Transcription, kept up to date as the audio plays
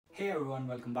Hey everyone,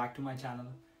 welcome back to my channel.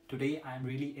 Today I am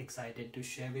really excited to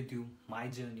share with you my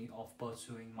journey of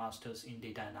pursuing Masters in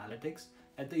Data Analytics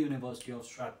at the University of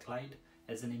Strathclyde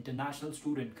as an international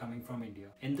student coming from India.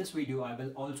 In this video, I will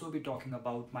also be talking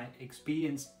about my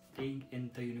experience staying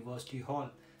in the University Hall,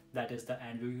 that is the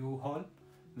Andrew U Hall,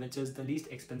 which is the least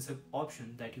expensive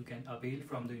option that you can avail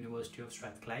from the University of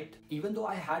Strathclyde. Even though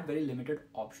I had very limited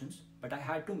options, but I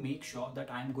had to make sure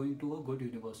that I am going to a good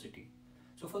university.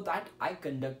 So for that, I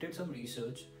conducted some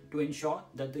research to ensure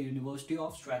that the University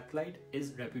of Strathclyde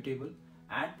is reputable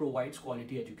and provides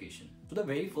quality education. So the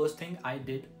very first thing I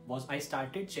did was I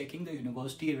started checking the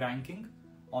university ranking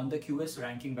on the QS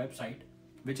ranking website,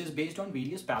 which is based on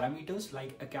various parameters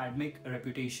like academic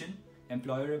reputation,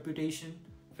 employer reputation,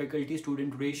 faculty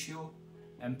student ratio,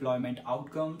 employment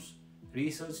outcomes,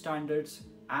 research standards,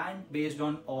 and based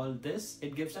on all this,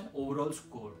 it gives an overall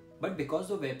score. But because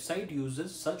the website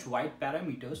uses such wide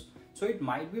parameters, so it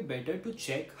might be better to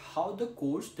check how the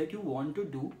course that you want to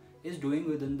do is doing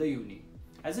within the uni.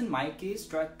 As in my case,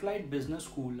 Strathclyde Business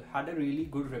School had a really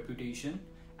good reputation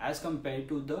as compared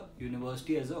to the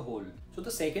university as a whole. So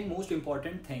the second most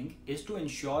important thing is to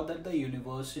ensure that the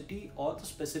university or the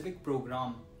specific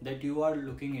program that you are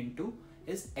looking into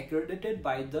is accredited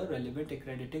by the relevant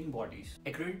accrediting bodies.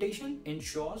 Accreditation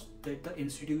ensures that the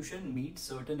institution meets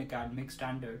certain academic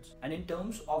standards, and in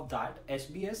terms of that,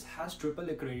 SBS has triple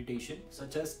accreditation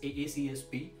such as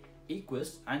AACSP,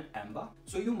 EQUIS and AMBA.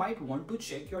 So you might want to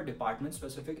check your department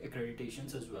specific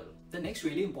accreditations as well. The next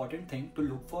really important thing to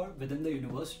look for within the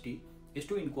university is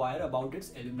to inquire about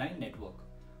its alumni network.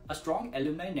 A strong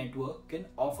alumni network can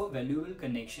offer valuable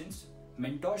connections,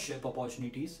 mentorship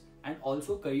opportunities, and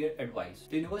also career advice.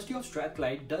 The University of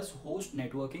Strathclyde does host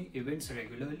networking events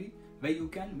regularly where you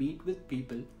can meet with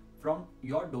people from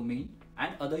your domain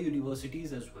and other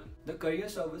universities as well. The career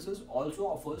services also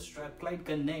offers Strathclyde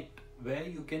Connect, where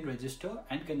you can register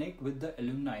and connect with the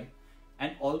alumni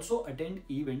and also attend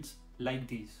events like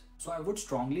these. So I would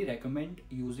strongly recommend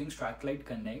using Strathclyde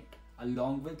Connect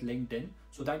along with LinkedIn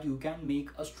so that you can make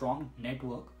a strong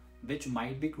network, which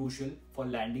might be crucial for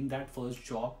landing that first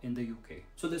job in the UK.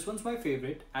 So this one's my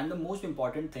favorite, and the most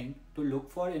important thing to look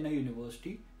for in a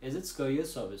university is its career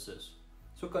services.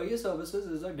 So career services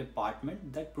is a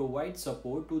department that provides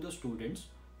support to the students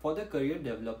for their career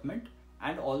development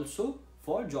and also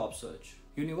for job search.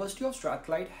 University of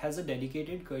Strathclyde has a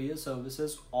dedicated career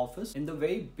services office in the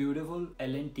very beautiful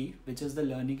L&T, which is the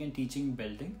Learning and Teaching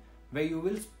building, where you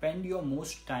will spend your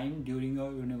most time during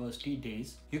your university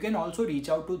days. You can also reach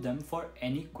out to them for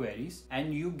any queries,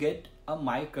 and you get a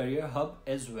My Career Hub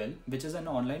as well, which is an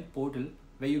online portal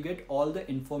where you get all the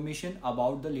information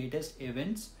about the latest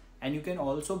events, and you can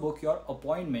also book your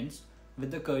appointments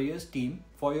with the careers team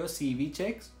for your CV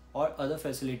checks or other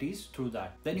facilities through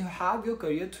that. Then you have your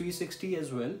Career 360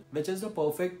 as well, which is the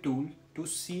perfect tool to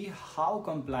see how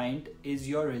compliant is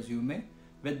your resume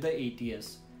with the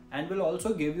ATS, and will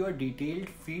also give you a detailed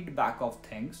feedback of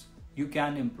things you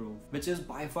can improve, which is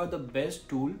by far the best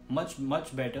tool,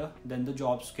 much better than the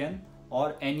JobScan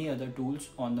or any other tools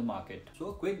on the market. So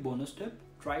a quick bonus tip: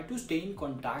 try to stay in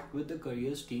contact with the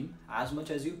careers team as much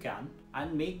as you can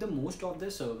and make the most of their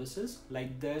services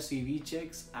like their CV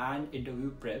checks and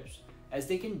interview preps, as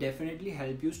they can definitely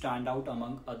help you stand out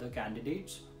among other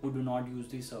candidates who do not use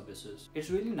these services. It's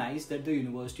really nice that the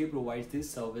university provides these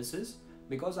services,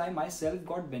 because I myself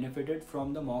got benefited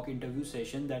from the mock interview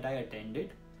session that I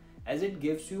attended, as it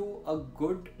gives you a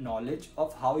good knowledge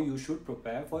of how you should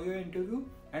prepare for your interview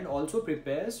and also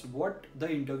prepares what the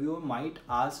interviewer might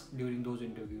ask during those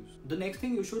interviews. The next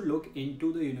thing you should look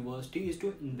into the university is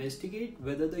to investigate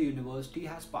whether the university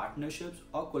has partnerships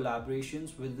or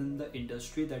collaborations within the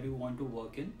industry that you want to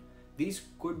work in. These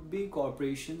could be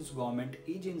corporations, government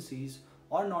agencies,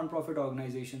 or non-profit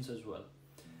organizations as well.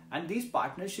 And these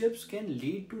partnerships can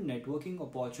lead to networking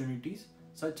opportunities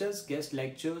such as guest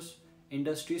lectures,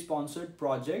 industry-sponsored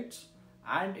projects,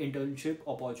 and internship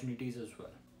opportunities as well.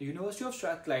 The University of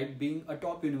Strathclyde, being a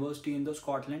top university in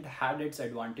Scotland, had its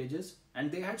advantages, and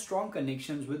they had strong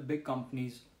connections with big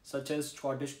companies such as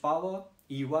Scottish Power,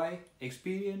 EY,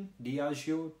 Experian,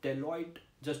 Diageo, Deloitte,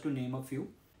 just to name a few.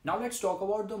 Now let's talk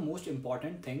about the most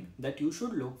important thing that you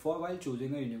should look for while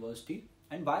choosing a university,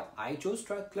 and why I chose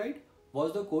Strathclyde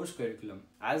was the course curriculum.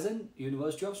 As in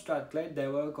University of Strathclyde,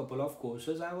 there were a couple of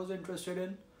courses I was interested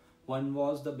in. One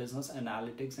was the business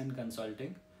analytics and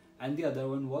consulting, and the other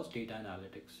one was data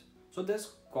analytics. So this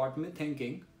got me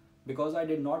thinking, because I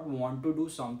did not want to do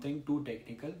something too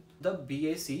technical. The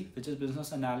BAC, which is business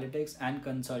analytics and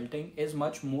consulting, is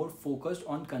much more focused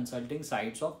on consulting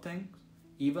sides of things,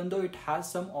 even though it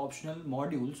has some optional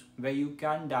modules where you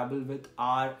can dabble with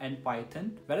R and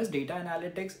Python, whereas data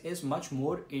analytics is much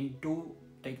more into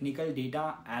technical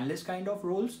data analyst kind of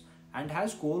roles and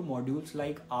has core modules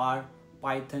like R,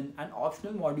 Python and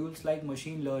optional modules like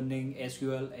machine learning,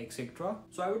 SQL, etc.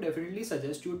 So I would definitely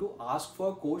suggest you to ask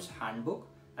for course handbook,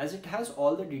 as it has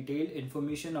all the detailed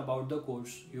information about the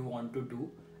course you want to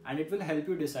do, and it will help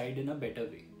you decide in a better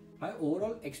way. My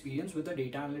overall experience with the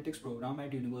data analytics program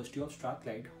at University of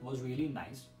Strathclyde was really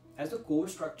nice, as the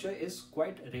course structure is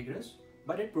quite rigorous,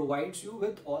 but it provides you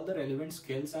with all the relevant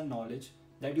skills and knowledge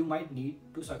that you might need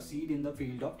to succeed in the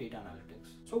field of data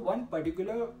analytics. So one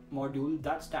particular module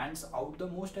that stands out the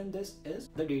most in this is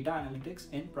the data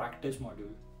analytics in practice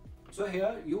module. So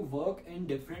here you work in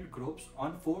different groups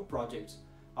on 4 projects,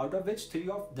 out of which 3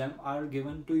 of them are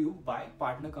given to you by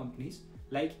partner companies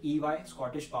like EY,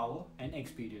 Scottish Power and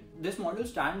Experian. This module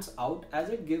stands out as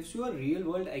it gives you a real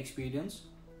world experience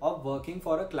of working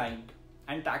for a client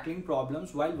and tackling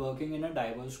problems while working in a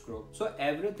diverse group. So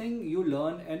everything you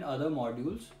learn in other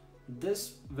modules,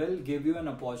 this will give you an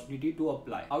opportunity to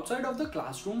apply. Outside of the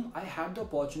classroom, I had the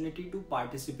opportunity to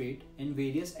participate in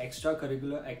various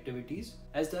extracurricular activities,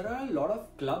 as there are a lot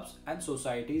of clubs and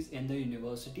societies in the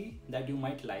university that you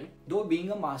might like. Though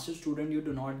being a master's student, you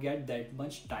do not get that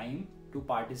much time to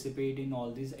participate in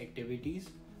all these activities,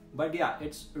 but yeah,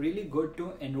 it's really good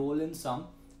to enroll in some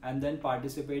and then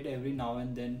participate every now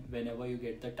and then whenever you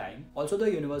get the time. Also,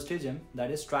 the university gym, that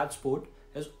is Stratsport,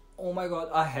 is oh my god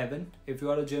a heaven if you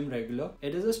are a gym regular.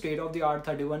 It is a state-of-the-art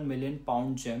 31 million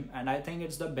pound gym, and I think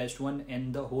it's the best one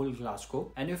in the whole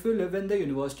Glasgow. And if you live in the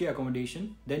university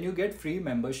accommodation, then you get free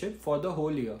membership for the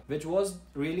whole year, which was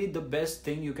really the best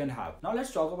thing you can have. Now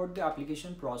let's talk about the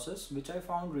application process, which I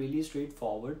found really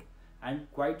straightforward and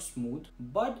quite smooth,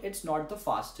 but it's not the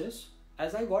fastest,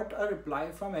 as I got a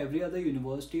reply from every other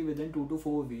university within 2 to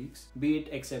 4 weeks, be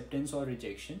it acceptance or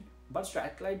rejection. But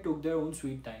Strathclyde took their own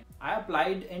sweet time. I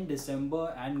applied in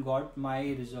December and got my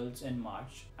results in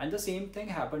March, and the same thing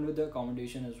happened with the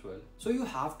accommodation as well. So you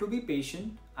have to be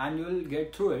patient and you'll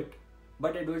get through it,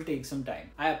 but it will take some time.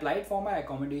 I applied for my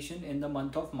accommodation in the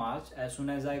month of March as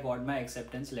soon as I got my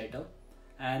acceptance letter,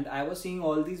 and I was seeing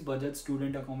all these budget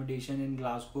student accommodation in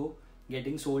Glasgow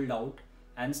getting sold out,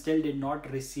 and still did not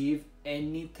receive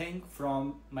anything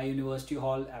from my university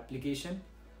hall application.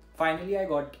 Finally, I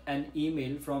got an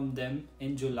email from them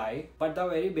in July, but the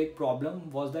very big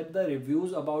problem was that the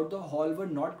reviews about the hall were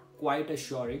not quite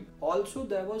assuring. Also,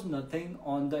 there was nothing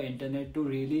on the internet to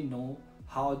really know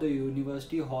how the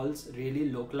university halls really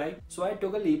look like. So I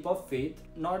took a leap of faith.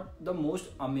 Not the most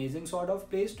amazing sort of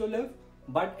place to live,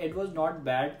 but it was not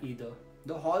bad either.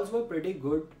 The halls were pretty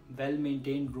good,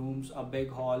 well-maintained rooms, a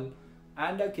big hall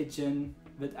and a kitchen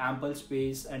with ample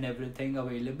space and everything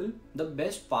available. The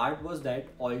best part was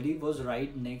that Aldi was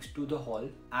right next to the hall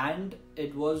and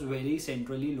it was very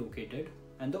centrally located.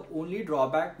 And the only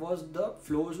drawback was the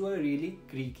floors were really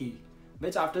creaky,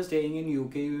 which after staying in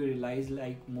UK you realize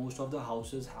like most of the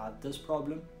houses have this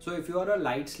problem. So if you are a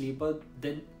light sleeper,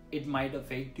 then it might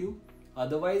affect you.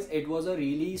 Otherwise, it was a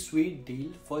really sweet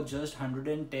deal for just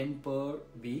 110 per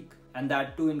week, and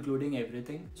that too including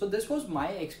everything. So this was my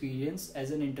experience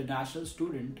as an international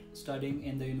student studying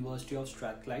in the University of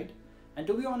Strathclyde. And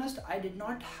to be honest, I did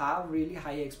not have really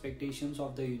high expectations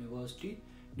of the university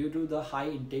due to the high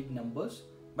intake numbers,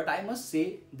 but I must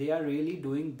say they are really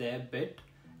doing their bit,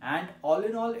 and all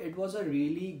in all it was a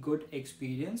really good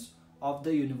experience of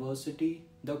the university,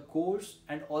 the course,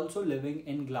 and also living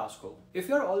in Glasgow. If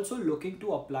you're also looking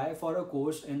to apply for a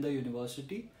course in the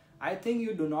university, I think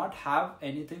you do not have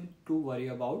anything to worry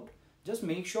about. Just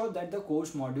make sure that the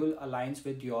course module aligns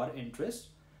with your interests.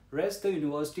 Rest, the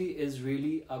university is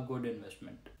really a good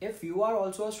investment. If you are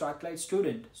also a Strathclyde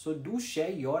student, so do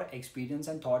share your experience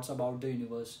and thoughts about the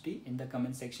university in the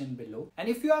comment section below. And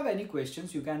if you have any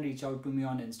questions, you can reach out to me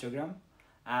on Instagram.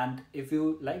 And if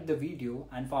you liked the video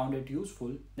and found it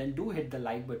useful, then do hit the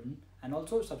like button and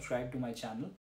also subscribe to my channel.